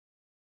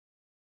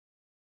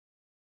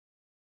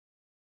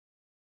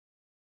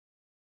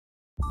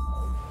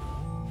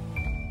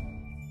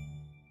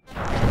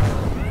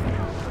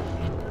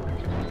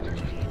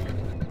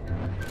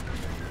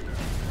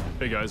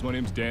Hey guys, my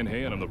name's Dan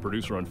Hay and I'm the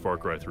producer on Far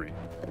Cry 3.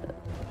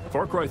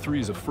 Far Cry 3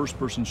 is a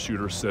first-person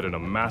shooter set in a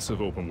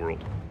massive open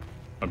world.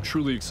 I'm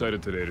truly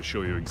excited today to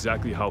show you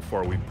exactly how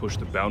far we've pushed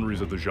the boundaries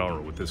of the genre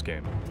with this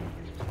game.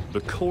 The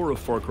core of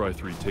Far Cry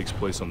 3 takes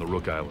place on the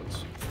Rook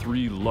Islands,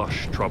 3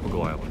 lush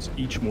tropical islands,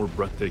 each more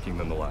breathtaking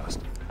than the last.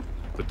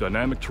 The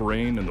dynamic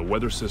terrain and the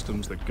weather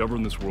systems that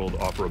govern this world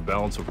offer a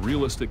balance of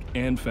realistic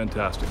and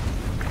fantastic,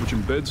 which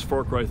embeds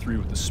Far Cry 3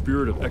 with the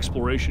spirit of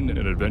exploration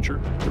and adventure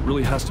that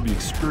really has to be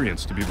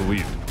experienced to be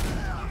believed.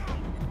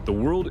 The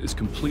world is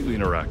completely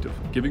interactive,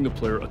 giving the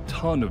player a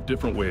ton of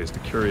different ways to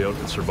carry out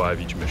and survive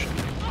each mission.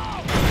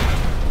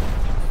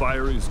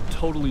 Fire is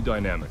totally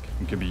dynamic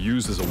and can be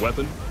used as a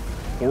weapon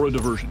or a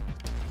diversion.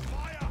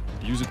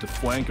 Use it to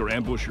flank or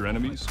ambush your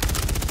enemies,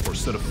 or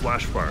set a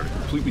flash fire to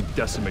completely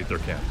decimate their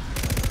camp.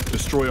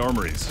 Destroy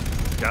armories,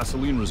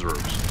 gasoline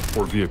reserves,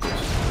 or vehicles.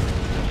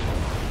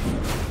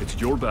 It's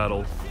your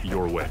battle,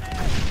 your way.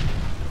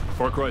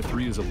 Far Cry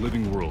 3 is a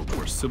living world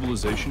where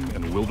civilization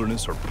and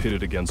wilderness are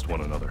pitted against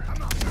one another.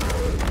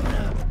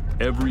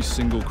 Every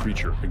single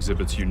creature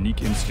exhibits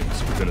unique instincts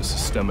within a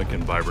systemic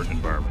and vibrant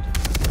environment.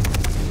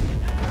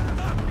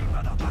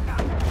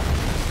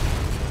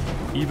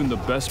 Even the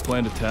best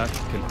planned attack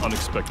can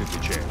unexpectedly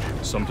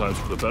change, sometimes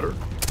for the better,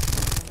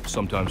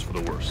 sometimes for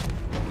the worse.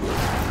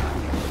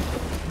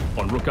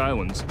 On Rook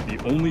Islands, the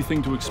only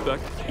thing to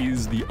expect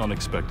is the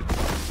unexpected.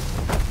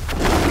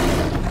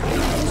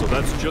 So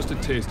that's just a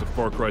taste of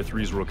Far Cry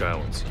 3's Rook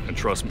Islands, and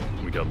trust me,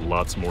 we got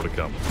lots more to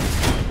come.